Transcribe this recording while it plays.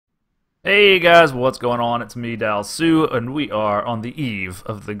Hey guys, what's going on? It's me, Dal Sue, and we are on the eve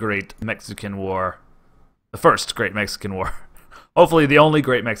of the Great Mexican War. The first Great Mexican War. Hopefully the only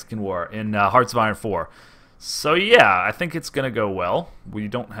Great Mexican War in Hearts of Iron 4. So yeah, I think it's going to go well. We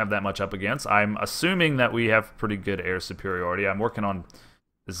don't have that much up against. I'm assuming that we have pretty good air superiority. I'm working on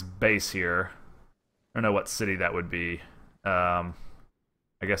this base here. I don't know what city that would be. I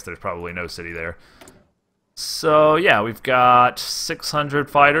guess there's probably no city there. So yeah, we've got 600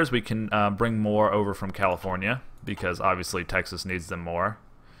 fighters. We can bring more over from California because obviously Texas needs them more.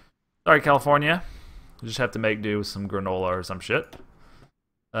 Sorry, California. You just have to make do with some granola or some shit.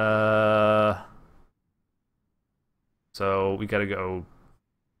 So we gotta go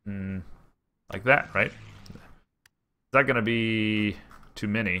like that, right? Is that gonna be too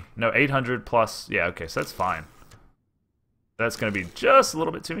many? No, 800 plus. Yeah, okay, so that's fine. That's gonna be just a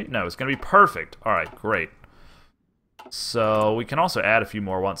little bit too many. No, it's gonna be perfect. All right, great. So we can also add a few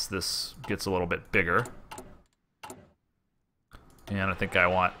more once this gets a little bit bigger. And I think I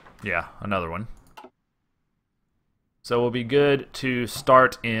want, yeah, another one. So we'll be good to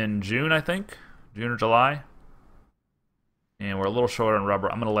start in June, I think. June or July. And we're a little short on rubber.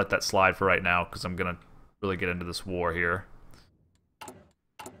 I'm going to let that slide for right now because I'm going to really get into this war here.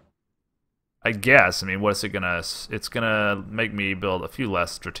 I guess, I mean, what's it going to... It's going to make me build a few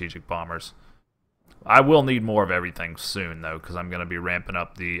less strategic bombers. I will need more of everything soon, though, because I'm going to be ramping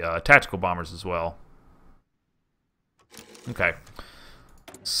up the tactical bombers as well. Okay.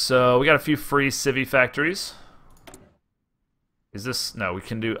 So, we got a few free civvy factories. Is this... No, we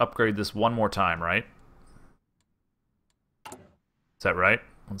can upgrade this one more time, right? Is that right?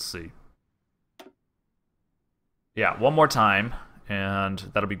 Let's see. Yeah, one more time, and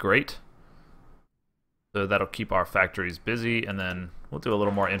that'll be great. So that'll keep our factories busy, and then we'll do a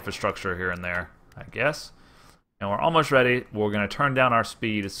little more infrastructure here and there, I guess. And we're almost ready. We're going to turn down our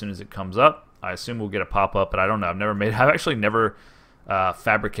speed as soon as it comes up. I assume we'll get a pop-up, but I don't know. I've actually never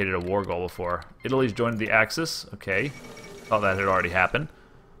fabricated a war goal before. Italy's joined the Axis. Okay. Thought that had already happened.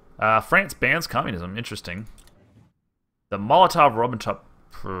 France bans communism. Interesting. The Molotov-Ribbentrop...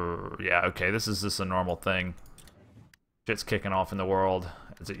 Yeah, okay. This is just a normal thing. Shit's kicking off in the world,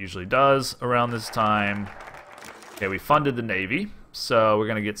 as it usually does around this time. Okay, we funded the Navy. So we're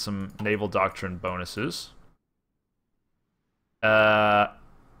going to get some naval doctrine bonuses.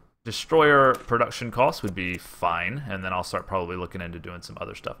 Destroyer production costs would be fine, and then I'll start probably looking into doing some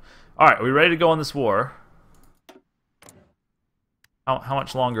other stuff. Alright, are we ready to go on this war? How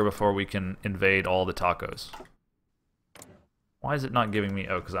much longer before we can invade all the tacos? Why is it not giving me...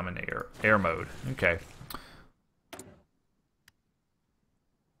 Oh, because I'm in air mode. Okay.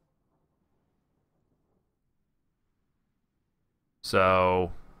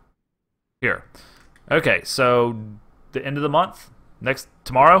 So, here. Okay, so the end of the month?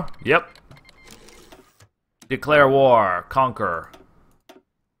 Tomorrow? Yep. Declare war. Conquer.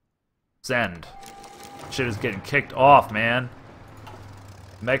 Send. Shit is getting kicked off, man.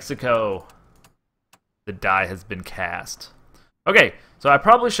 Mexico. The die has been cast. Okay, so I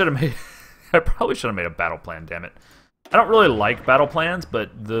probably should have made a battle plan, damn it. I don't really like battle plans,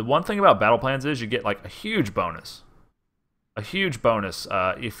 but the one thing about battle plans is you get like a huge bonus. A huge bonus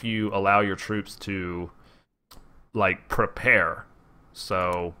if you allow your troops to, like, prepare.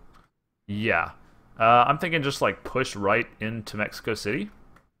 So, yeah. I'm thinking just, like, push right into Mexico City.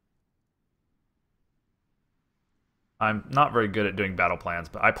 I'm not very good at doing battle plans,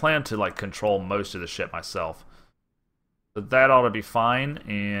 but I plan to, like, control most of the ship myself. So that ought to be fine,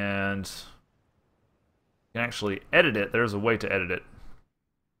 and you can actually edit it. There's a way to edit it.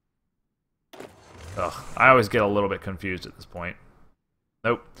 Ugh, I always get a little bit confused at this point.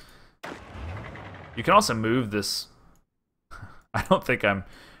 Nope. You can also move this... I don't think I'm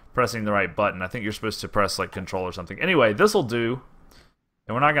pressing the right button. I think you're supposed to press, like, control or something. Anyway, this'll do.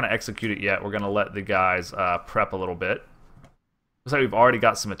 And we're not going to execute it yet. We're going to let the guys prep a little bit. Looks like we've already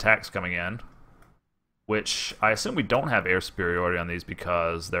got some attacks coming in. Which, I assume we don't have air superiority on these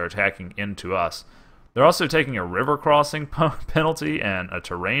because they're attacking into us. They're also taking a river crossing penalty and a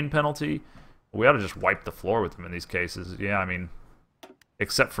terrain penalty. We ought to just wipe the floor with them in these cases. Yeah, I mean,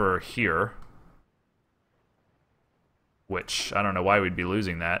 except for here. Which, I don't know why we'd be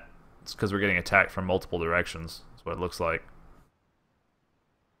losing that. It's because we're getting attacked from multiple directions. That's what it looks like.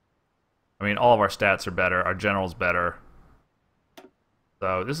 I mean, all of our stats are better. Our general's better.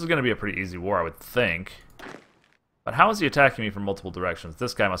 So, this is going to be a pretty easy war, I would think. But how is he attacking me from multiple directions?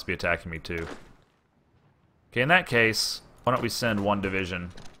 This guy must be attacking me, too. Okay, in that case, why don't we send one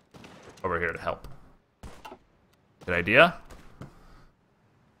division over here to help. Good idea.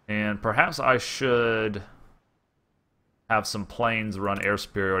 And perhaps I should have some planes run air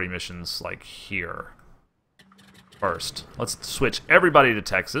superiority missions like here. First, let's switch everybody to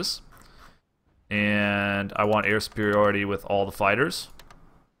Texas. And I want air superiority with all the fighters.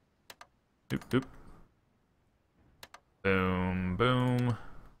 Doop, doop. Boom, boom.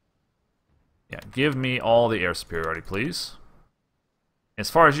 Yeah, give me all the air superiority, please. As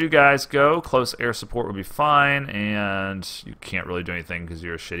far as you guys go, close air support would be fine, and you can't really do anything because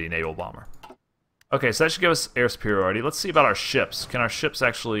you're a shitty naval bomber. Okay, so that should give us air superiority. Let's see about our ships. Can our ships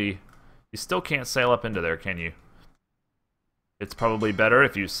actually... You still can't sail up into there, can you? It's probably better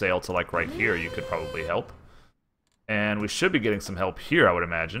if you sail to, like, right here. You could probably help. And we should be getting some help here, I would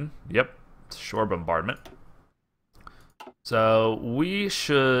imagine. Yep, shore bombardment. So we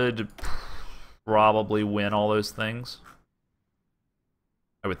should probably win all those things,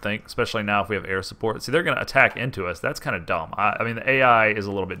 I would think, especially now if we have air support. See, they're going to attack into us. That's kind of dumb. I mean, the AI is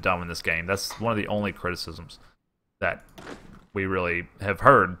a little bit dumb in this game. That's one of the only criticisms that we really have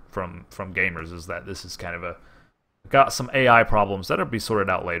heard from gamers, is that this is kind of got some AI problems that'll be sorted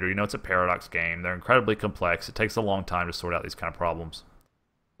out later. You know, it's a paradox game. They're incredibly complex. It takes a long time to sort out these kind of problems.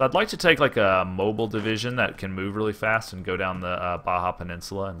 So I'd like to take like a mobile division that can move really fast and go down the Baja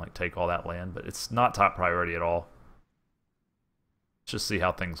Peninsula and like take all that land, but it's not top priority at all. Let's just see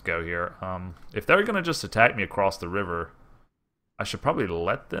how things go here. If they're gonna just attack me across the river, I should probably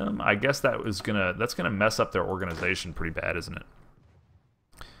let them. I guess that's gonna mess up their organization pretty bad, isn't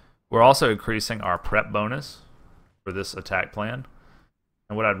it? We're also increasing our prep bonus for this attack plan.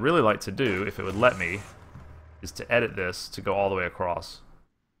 And what I'd really like to do, if it would let me, is to edit this to go all the way across.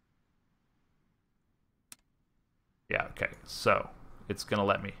 Yeah, okay, so it's gonna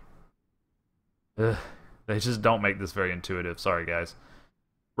let me. Ugh, they just don't make this very intuitive. Sorry, guys.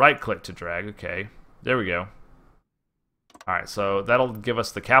 Right click to drag. Okay, there we go. Alright, so that'll give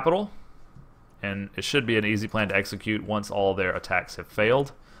us the capital, and it should be an easy plan to execute once all their attacks have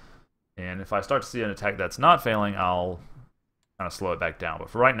failed. And if I start to see an attack that's not failing, I'll kind of slow it back down. But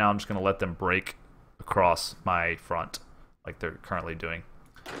for right now, I'm just going to let them break across my front like they're currently doing.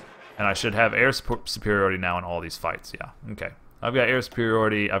 And I should have air superiority now in all these fights. Yeah, okay. I've got air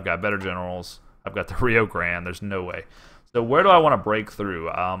superiority. I've got better generals. I've got the Rio Grande. There's no way. So where do I want to break through?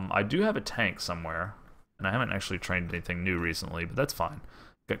 I do have a tank somewhere, and I haven't actually trained anything new recently, but that's fine.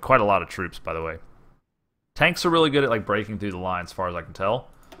 Got quite a lot of troops, by the way. Tanks are really good at like breaking through the line, as far as I can tell.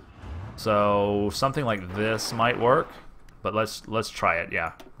 So something like this might work, but let's try it.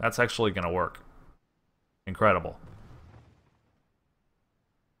 Yeah, that's actually going to work. Incredible.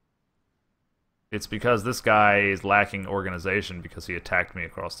 It's because this guy is lacking organization because he attacked me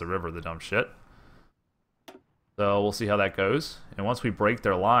across the river, the dumb shit. So we'll see how that goes. And once we break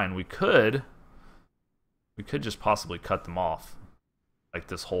their line, we could just possibly cut them off. Like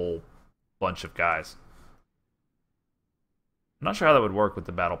this whole bunch of guys. I'm not sure how that would work with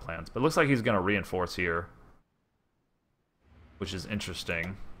the battle plans, but it looks like he's going to reinforce here, which is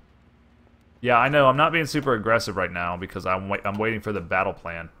interesting. Yeah, I know, I'm not being super aggressive right now because I'm waiting for the battle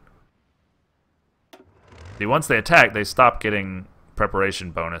plan. See, once they attack, they stop getting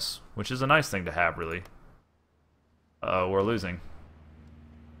preparation bonus, which is a nice thing to have, really. We're losing.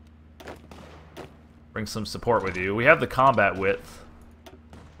 Bring some support with you. We have the combat width,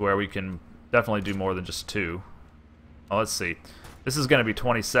 where we can definitely do more than just 2. Well, let's see. This is going to be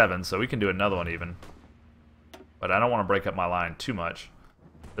 27, so we can do another one even. But I don't want to break up my line too much.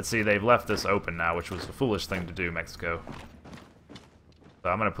 But see, they've left this open now, which was a foolish thing to do, Mexico. So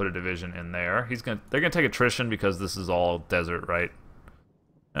I'm going to put a division in there. They're going to take attrition because this is all desert, right?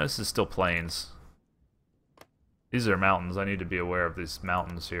 No, this is still plains. These are mountains. I need to be aware of these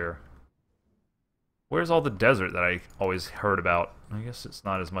mountains here. Where's all the desert that I always heard about? I guess it's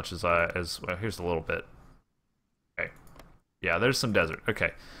not as much as well, here's a little bit. Okay. Yeah, there's some desert.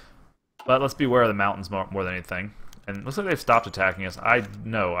 Okay. But let's be aware of the mountains more than anything. And it looks like they've stopped attacking us. I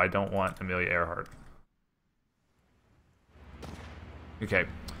don't want Amelia Earhart. Okay.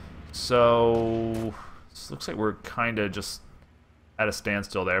 So this looks like we're kind of just at a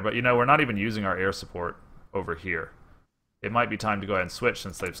standstill there. But, you know, we're not even using our air support over here. It might be time to go ahead and switch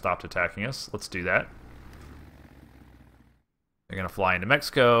since they've stopped attacking us. Let's do that. They're going to fly into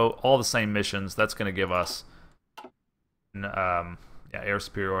Mexico. All the same missions. That's going to give us yeah, air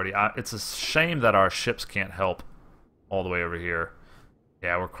superiority. It's a shame that our ships can't help all the way over here.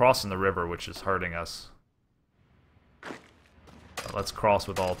 Yeah, we're crossing the river, which is hurting us. Let's cross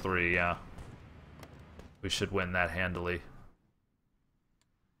with all 3, yeah. We should win that handily.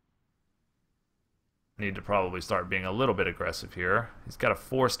 Need to probably start being a little bit aggressive here. He's got a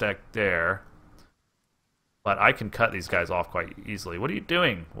 4-stack there. But I can cut these guys off quite easily. What are you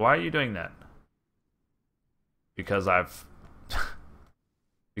doing? Why are you doing that? Because I've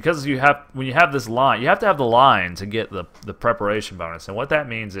Because when you have this line, you have to have the line to get the preparation bonus. And what that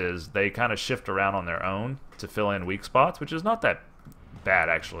means is they kind of shift around on their own to fill in weak spots, which is not that bad,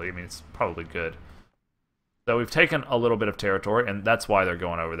 actually. I mean, it's probably good. So we've taken a little bit of territory, and that's why they're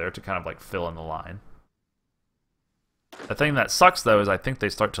going over there, to kind of like fill in the line. The thing that sucks, though, is I think they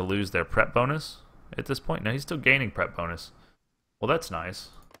start to lose their prep bonus at this point. No, he's still gaining prep bonus. Well, that's nice.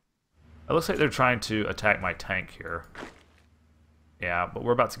 It looks like they're trying to attack my tank here. Yeah, but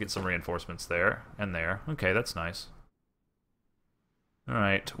we're about to get some reinforcements there and there. Okay, that's nice.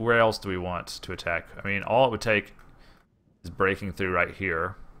 Alright, where else do we want to attack? I mean, all it would take is breaking through right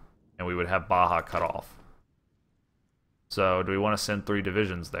here, and we would have Baja cut off. So, do we want to send 3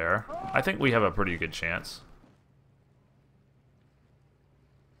 divisions there? I think we have a pretty good chance.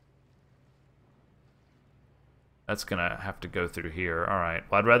 That's gonna have to go through here. Alright,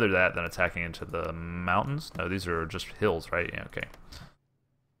 well, I'd rather that than attacking into the mountains. No, these are just hills, right? Yeah, okay.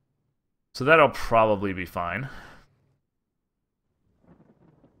 So that'll probably be fine.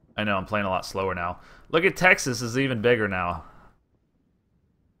 I know, I'm playing a lot slower now. Look at Texas, is even bigger now.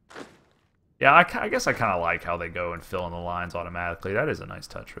 Yeah, I guess I kind of like how they go and fill in the lines automatically. That is a nice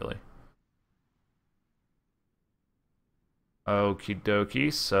touch, really. Okie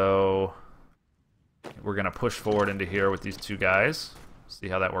dokie, so we're going to push forward into here with these 2 guys. See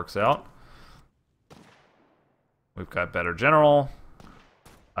how that works out. We've got better general.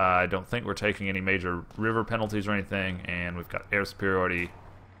 I don't think we're taking any major river penalties or anything, and we've got air superiority.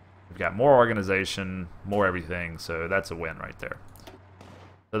 We've got more organization, more everything, so that's a win right there.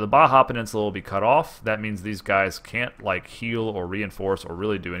 So the Baja Peninsula will be cut off. That means these guys can't like heal or reinforce or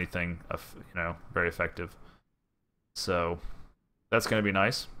really do anything, very effective. So that's going to be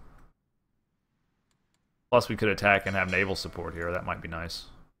nice. Plus, we could attack and have naval support here. That might be nice.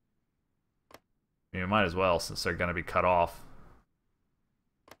 I mean, we might as well, since they're going to be cut off.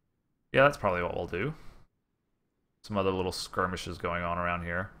 Yeah, that's probably what we'll do. Some other little skirmishes going on around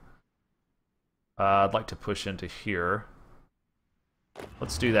here. I'd like to push into here.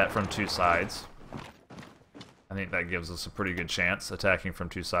 Let's do that from 2 sides. I think that gives us a pretty good chance, attacking from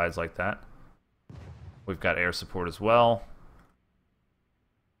 2 sides like that. We've got air support as well.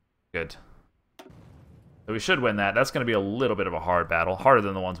 Good. So we should win that. That's going to be a little bit of a hard battle. Harder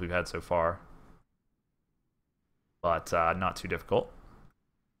than the ones we've had so far. But not too difficult.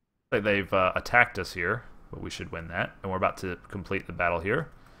 They've attacked us here, but we should win that. And we're about to complete the battle here.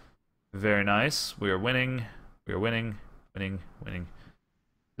 Very nice. We are winning. We are winning. Winning. Winning.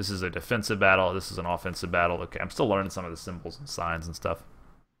 This is a defensive battle. This is an offensive battle. Okay, I'm still learning some of the symbols and signs and stuff.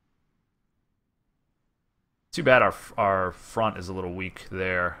 Too bad our front is a little weak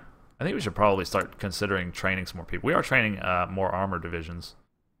there. I think we should probably start considering training some more people. We are training more armor divisions.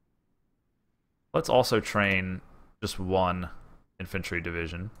 Let's also train just 1 infantry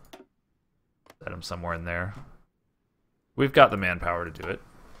division. Set them somewhere in there. We've got the manpower to do it.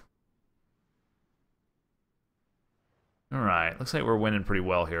 Alright, looks like we're winning pretty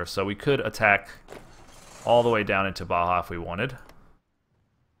well here. So we could attack all the way down into Baja if we wanted.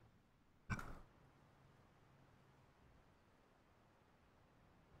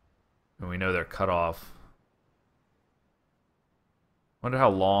 And we know they're cut off. Wonder how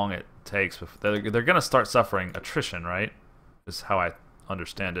long it takes. They're going to start suffering attrition, right? Is how I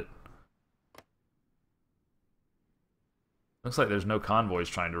understand it. Looks like there's no convoys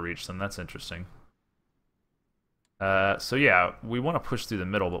trying to reach them. That's interesting. So yeah, we want to push through the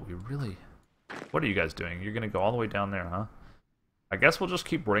middle, but we really... What are you guys doing? You're going to go all the way down there, huh? I guess we'll just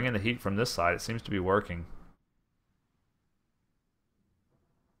keep bringing the heat from this side. It seems to be working.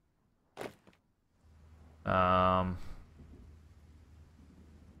 I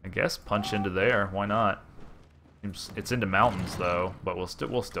guess punch into there. Why not? It's into mountains though, but we'll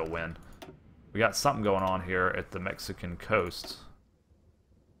still win. We got something going on here at the Mexican coast.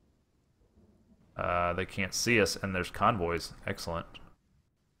 They can't see us, and there's convoys. Excellent.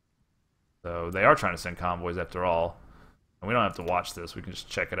 So they are trying to send convoys after all. And we don't have to watch this. We can just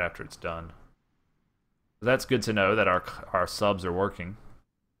check it after it's done. So that's good to know that our subs are working.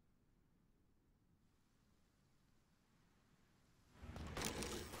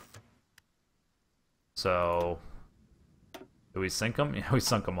 So, do we sink them? Yeah, we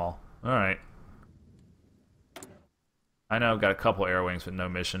sunk them all. Alright. I know I've got a couple air wings with no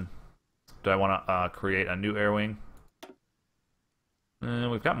mission. Do I want to create a new air wing?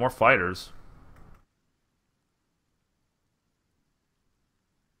 We've got more fighters.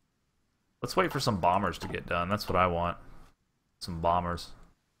 Let's wait for some bombers to get done. That's what I want. Some bombers.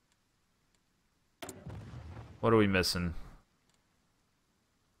 What are we missing?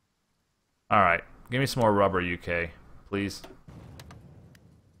 Alright. Give me some more rubber, UK. Please.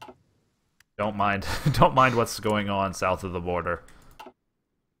 Don't mind, don't mind what's going on south of the border.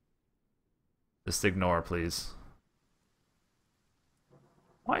 Just ignore, please.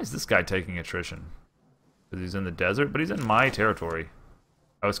 Why is this guy taking attrition? Because he's in the desert? But he's in my territory.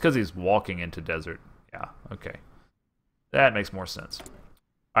 Oh, it's because he's walking into desert. Yeah, okay. That makes more sense.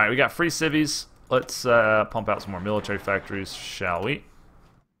 Alright, we got free civvies. Let's pump out some more military factories, shall we?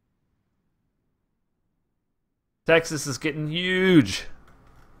 Texas is getting huge.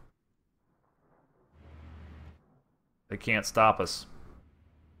 They can't stop us.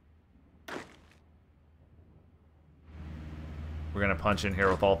 We're going to punch in here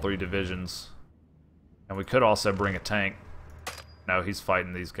with all 3 divisions. And we could also bring a tank. No, he's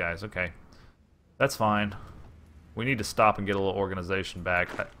fighting these guys. Okay. That's fine. We need to stop and get a little organization back.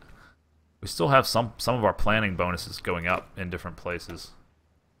 We still have some of our planning bonuses going up in different places.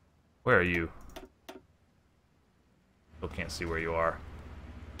 Where are you? Still can't see where you are.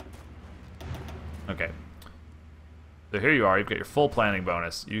 Okay. So here you are. You've got your full planning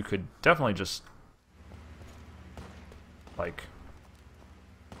bonus. You could definitely just, like,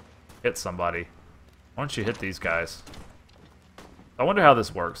 hit somebody. Why don't you hit these guys? I wonder how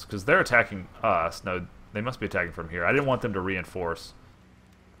this works, because they're attacking us. No, they must be attacking from here. I didn't want them to reinforce.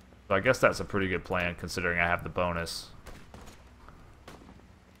 So I guess that's a pretty good plan, considering I have the bonus.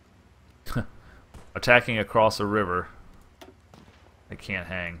 Attacking across a river. They can't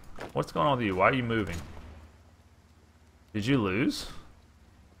hang. What's going on with you? Why are you moving? Did you lose?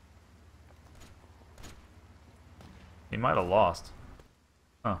 He might have lost.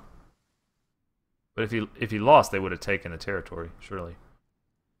 Huh. But if he lost, they would have taken the territory, surely.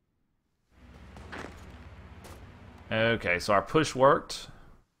 Okay, so our push worked.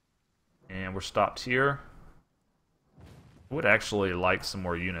 And we're stopped here. I would actually like some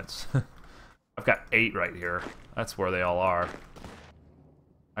more units. I've got 8 right here. That's where they all are.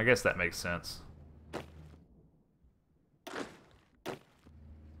 I guess that makes sense.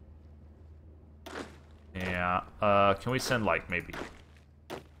 Yeah, can we send, like, maybe...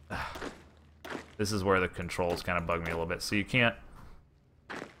 This is where the controls kind of bug me a little bit. So you can't...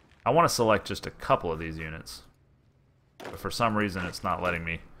 I want to select just a couple of these units. But for some reason, it's not letting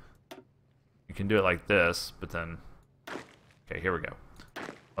me. You can do it like this, but then... Okay, here we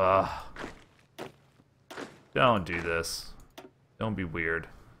go. Don't do this. Don't be weird.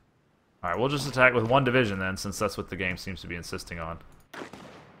 Alright, we'll just attack with 1 division then, since that's what the game seems to be insisting on.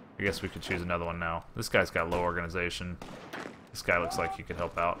 I guess we could choose another one now. This guy's got low organization. This guy looks like he could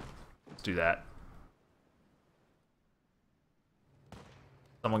help out. Let's do that.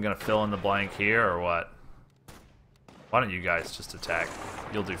 Someone gonna fill in the blank here, or what? Why don't you guys just attack?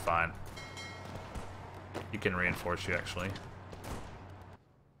 You'll do fine. He can reinforce you, actually.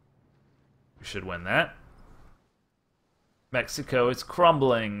 We should win that. Mexico is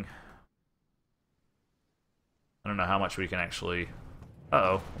crumbling. I don't know how much we can actually...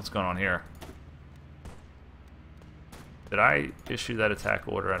 Uh-oh, what's going on here? Did I issue that attack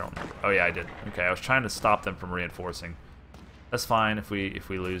order? I don't remember. Oh yeah, I did. Okay, I was trying to stop them from reinforcing. That's fine. If we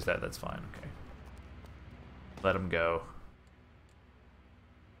lose that, that's fine. Okay. Let them go.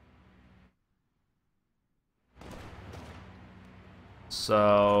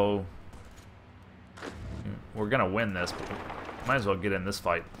 So we're gonna win this, but we might as well get in this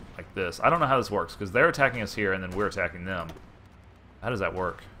fight like this. I don't know how this works, because they're attacking us here and then we're attacking them. How does that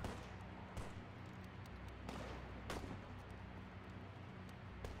work?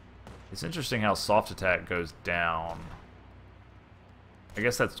 It's interesting how soft attack goes down. I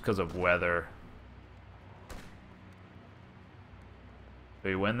guess that's because of weather. Did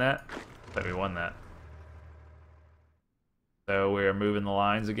we win that? I thought we won that. So we're moving the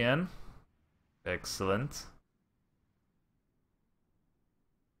lines again. Excellent.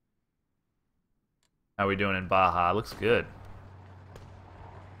 How are we doing in Baja? Looks good.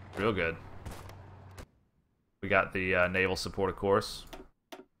 Real good. We got the naval support, of course.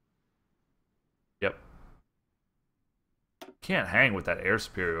 Yep. Can't hang with that air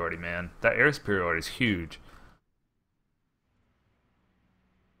superiority, man. That air superiority is huge.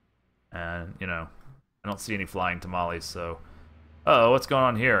 And, you know, I don't see any flying tamales, so... Uh-oh, what's going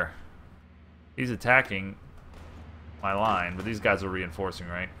on here? He's attacking my line, but these guys are reinforcing,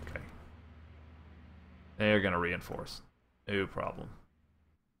 right? Okay. They're gonna reinforce. No problem.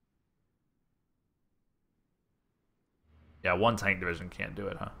 Yeah, 1 tank division can't do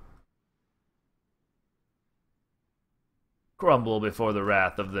it, huh? Crumble before the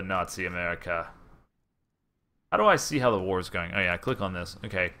wrath of the Nazi America. How do I see how the war is going? Oh yeah, click on this.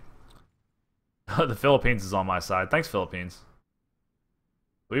 Okay. The Philippines is on my side. Thanks, Philippines.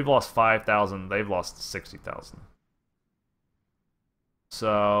 We've lost 5,000. They've lost 60,000.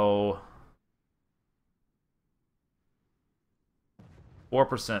 So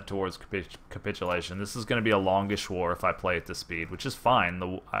 4% towards capitulation. This is going to be a longish war if I play at this speed, which is fine.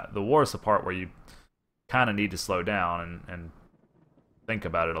 The war is the part where you kind of need to slow down and think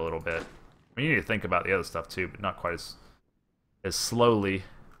about it a little bit. I mean, you need to think about the other stuff too, but not quite as slowly.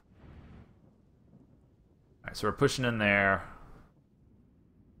 Alright, so we're pushing in there.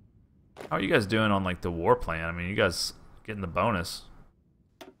 How are you guys doing on like the war plan? I mean, you guys getting the bonus.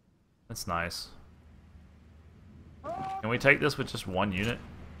 That's nice. Can we take this with just one unit?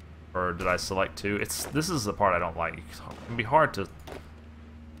 Or did I select two? This is the part I don't like. It can be hard to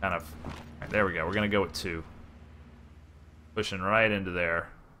kind of... Alright, there we go. We're going to go with two. Pushing right into there.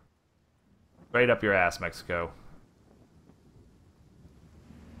 Straight up your ass, Mexico.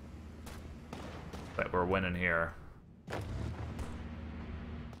 But we're winning here.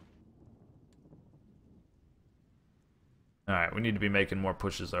 Alright, we need to be making more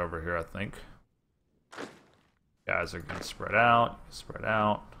pushes over here, I think. Guys are going to spread out. Spread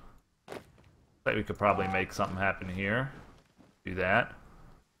out. I think we could probably make something happen here. Do that.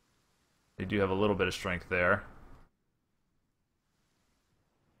 They do have a little bit of strength there.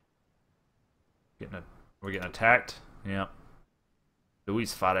 We're getting attacked. Yep.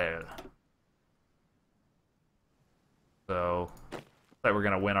 Luis Farel. So, looks like we're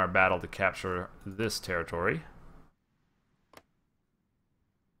going to win our battle to capture this territory.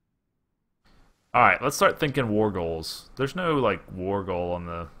 Alright, let's start thinking war goals. There's no, like, war goal on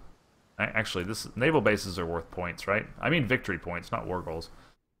the... Actually, this naval bases are worth points, right? I mean victory points, not war goals.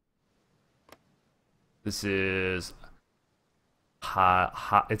 This is...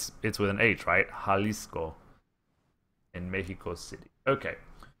 It's with an H, right? Jalisco. In Mexico City. Okay.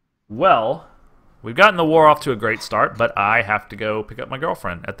 Well, we've gotten the war off to a great start, but I have to go pick up my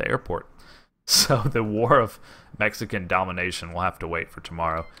girlfriend at the airport. So the war of Mexican domination will have to wait for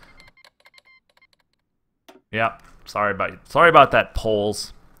tomorrow. Yeah, sorry about that,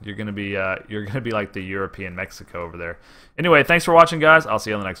 Poles. You're gonna be like the European Mexico over there. Anyway, thanks for watching, guys. I'll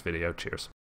see you on the next video. Cheers.